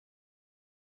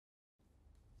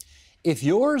If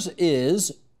yours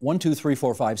is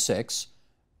 123456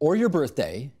 or your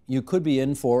birthday, you could be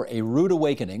in for a rude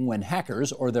awakening when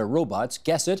hackers or their robots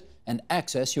guess it and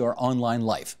access your online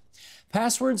life.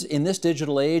 Passwords in this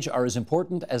digital age are as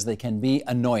important as they can be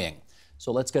annoying.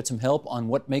 So let's get some help on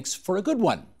what makes for a good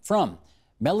one from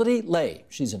Melody Lay.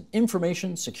 She's an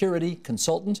information security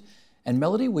consultant. And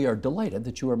Melody, we are delighted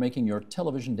that you are making your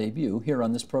television debut here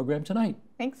on this program tonight.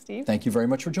 Thanks, Steve. Thank you very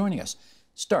much for joining us.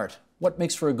 Start. What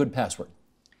makes for a good password?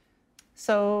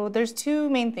 So there's two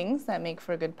main things that make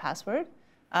for a good password.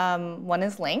 One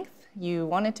is length. You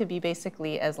want it to be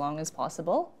basically as long as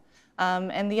possible.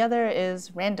 And the other is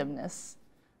randomness.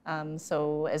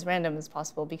 So as random as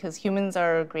possible, because humans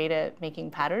are great at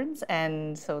making patterns,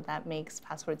 and so that makes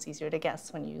passwords easier to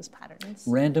guess when you use patterns.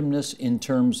 Randomness in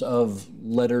terms of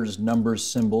letters, numbers,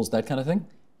 symbols, that kind of thing?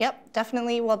 Yep,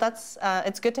 definitely. Well, that's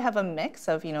it's good to have a mix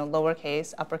of,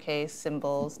 lowercase, uppercase,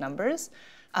 symbols, numbers.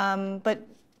 But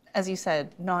as you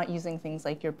said, not using things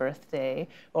like your birthday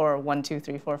or 1, 2,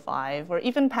 3, 4, 5, or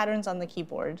even patterns on the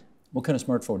keyboard. What kind of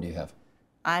smartphone do you have?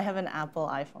 I have an Apple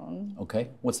iPhone. Okay.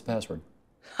 What's the password?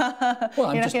 Well,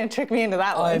 You're not going to trick me into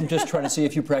that one. I'm just trying to see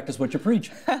if you practice what you preach.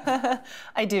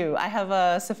 I do. I have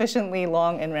a sufficiently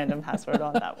long and random password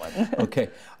on that one. Okay.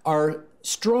 Are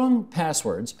strong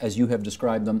passwords, as you have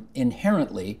described them,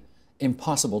 inherently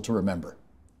impossible to remember?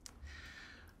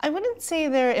 I wouldn't say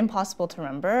they're impossible to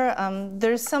remember.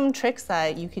 There's some tricks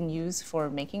that you can use for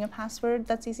making a password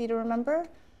that's easy to remember.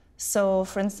 So,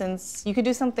 for instance, you could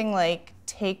do something like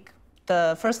take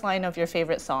the first line of your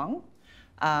favorite song.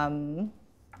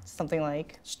 Something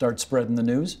like... Start spreading the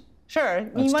news? Sure.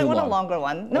 You might want a longer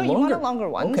one. No, you want a longer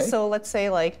one. Okay. So let's say,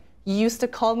 like, you used to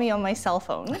call me on my cell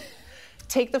phone.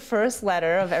 Take the first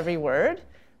letter of every word.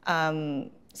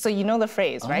 So you know the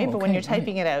phrase, right? Okay, but when you're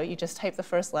typing it out, you just type the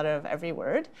first letter of every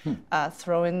word.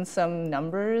 Throw in some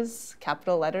numbers,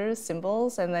 capital letters,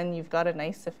 symbols, and then you've got a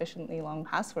nice, sufficiently long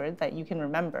password that you can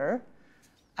remember.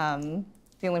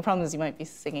 The only problem is you might be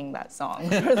singing that song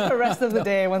for the rest of the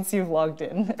day once you've logged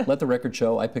in. Let the record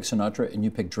show I pick Sinatra and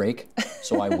you pick Drake,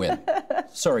 so I win.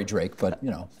 Sorry, Drake, but,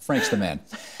 Frank's the man.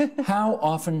 How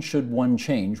often should one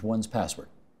change one's password?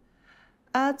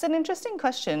 It's an interesting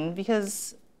question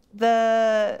because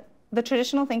the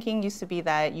traditional thinking used to be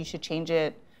that you should change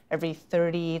it every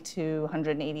 30 to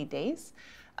 180 days.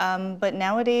 But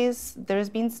nowadays, there's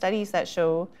been studies that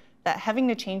show that having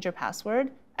to change your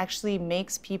password actually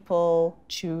makes people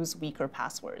choose weaker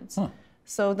passwords.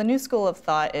 So the new school of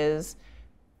thought is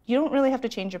you don't really have to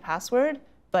change your password,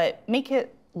 but make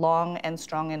it long and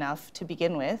strong enough to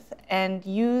begin with, and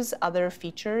use other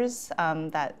features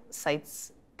that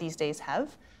sites these days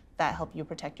have that help you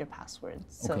protect your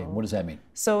passwords. Okay, what does that mean?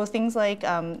 So things like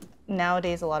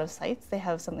nowadays a lot of sites, they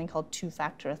have something called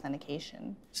two-factor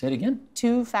authentication. Say it again?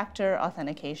 Two-factor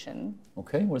authentication.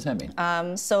 Okay, what does that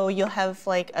mean? So you'll have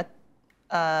like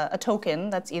a token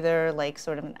that's either like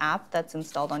sort of an app that's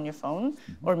installed on your phone,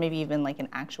 or maybe even like an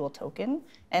actual token,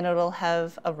 and it'll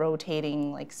have a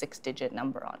rotating like 6-digit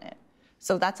number on it.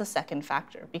 So that's a second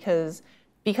factor because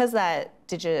that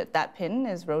pin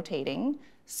is rotating,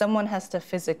 someone has to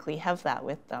physically have that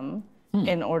with them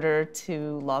in order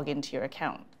to log into your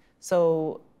account.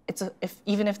 So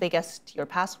even if they guessed your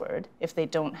password, if they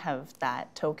don't have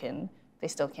that token, they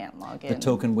still can't log in. The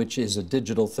token, which is a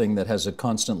digital thing that has a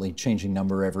constantly changing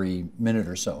number every minute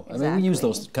or so. Exactly. I mean, we use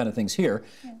those kind of things here,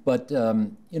 but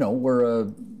we're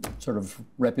a sort of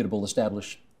reputable,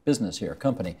 established business here,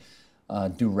 company.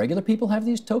 Do regular people have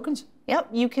these tokens? Yep,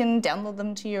 you can download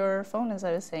them to your phone, as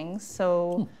I was saying.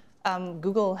 So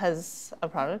Google has a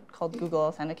product called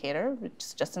Google Authenticator, which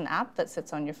is just an app that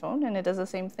sits on your phone, and it does the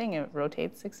same thing. It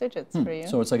rotates 6 digits for you.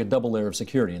 So it's like a double layer of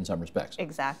security in some respects.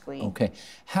 Exactly. Okay.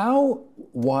 How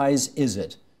wise is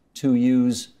it to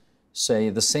use, say,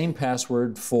 the same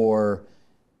password for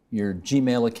your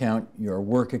Gmail account, your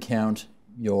work account,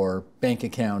 your bank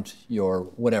account, your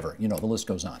whatever? The list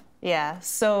goes on. Yeah,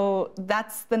 so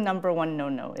that's the #1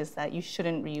 no-no, is that you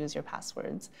shouldn't reuse your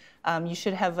passwords. You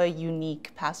should have a unique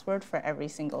password for every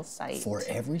single site. For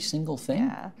every single thing?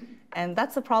 Yeah, and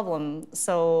that's the problem.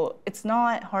 So it's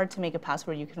not hard to make a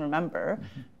password you can remember,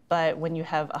 but when you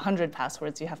have 100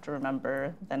 passwords you have to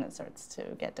remember, then it starts to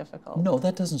get difficult. No,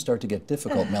 that doesn't start to get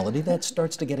difficult, Melody. That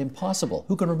starts to get impossible.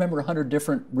 Who can remember 100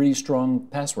 different really strong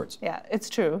passwords? Yeah, it's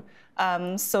true.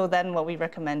 So then what we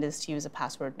recommend is to use a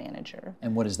password manager.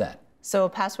 And what is that? So a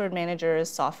password manager is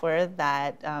software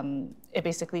that it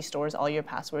basically stores all your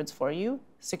passwords for you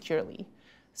securely.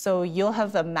 So you'll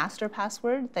have a master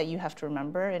password that you have to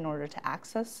remember in order to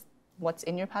access what's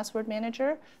in your password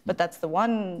manager, but that's the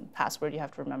one password you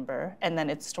have to remember, and then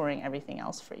it's storing everything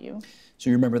else for you. So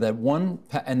you remember that one,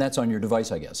 and that's on your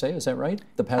device, I guess, eh? Is that right?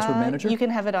 The password manager? You can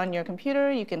have it on your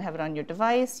computer, you can have it on your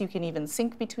device, you can even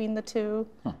sync between the two.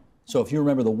 Huh. So if you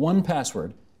remember the one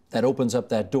password, that opens up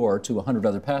that door to 100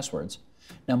 other passwords.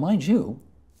 Now, mind you,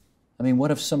 I mean, what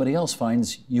if somebody else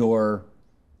finds your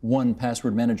one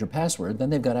password manager password? Then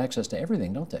they've got access to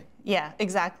everything, don't they? Yeah,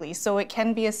 exactly. So it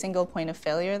can be a single point of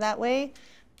failure that way.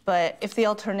 But if the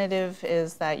alternative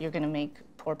is that you're going to make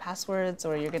poor passwords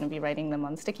or you're going to be writing them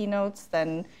on sticky notes,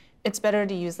 then it's better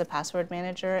to use the password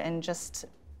manager and just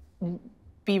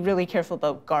be really careful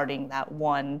about guarding that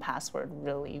one password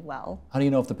really well. How do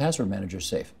you know if the password manager is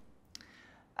safe?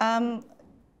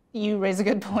 You raise a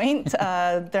good point.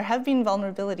 There have been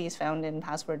vulnerabilities found in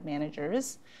password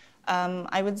managers.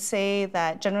 I would say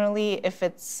that generally, if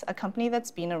it's a company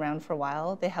that's been around for a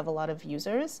while, they have a lot of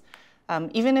users.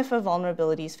 Even if a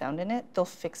vulnerability is found in it, they'll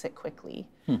fix it quickly.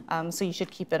 So you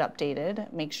should keep it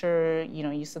updated. Make sure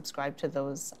you subscribe to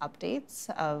those updates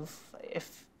of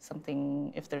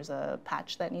if there's a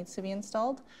patch that needs to be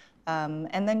installed,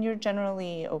 and then you're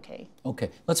generally okay. Okay,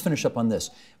 let's finish up on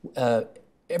this.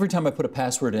 Every time I put a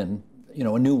password in,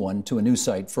 a new one to a new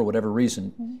site for whatever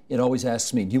reason, it always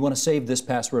asks me, do you want to save this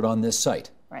password on this site?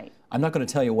 Right. I'm not going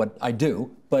to tell you what I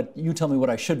do, but you tell me what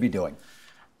I should be doing.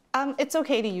 It's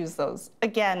okay to use those.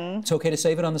 Again, it's okay to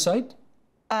save it on the site?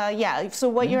 Yeah, so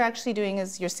what you're actually doing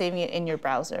is you're saving it in your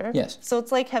browser. Yes. So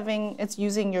it's like it's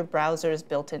using your browser's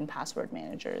built-in password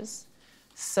managers.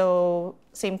 So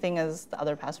same thing as the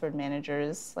other password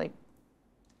managers, like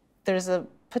there's a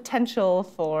potential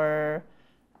for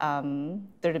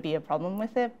there to be a problem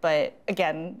with it. But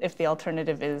again, if the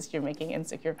alternative is you're making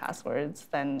insecure passwords,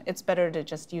 then it's better to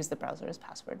just use the browser's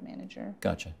password manager.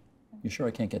 Gotcha. You sure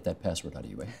I can't get that password out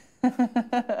of you, eh?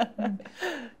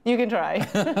 You can try.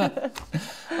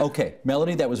 Okay,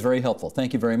 Melody, that was very helpful.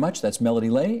 Thank you very much. That's Melody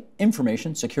Lay,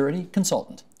 Information Security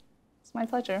Consultant. It's my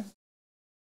pleasure.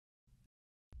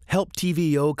 Help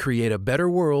TVO create a better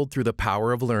world through the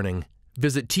power of learning.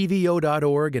 Visit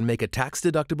TVO.org and make a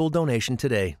tax-deductible donation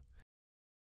today.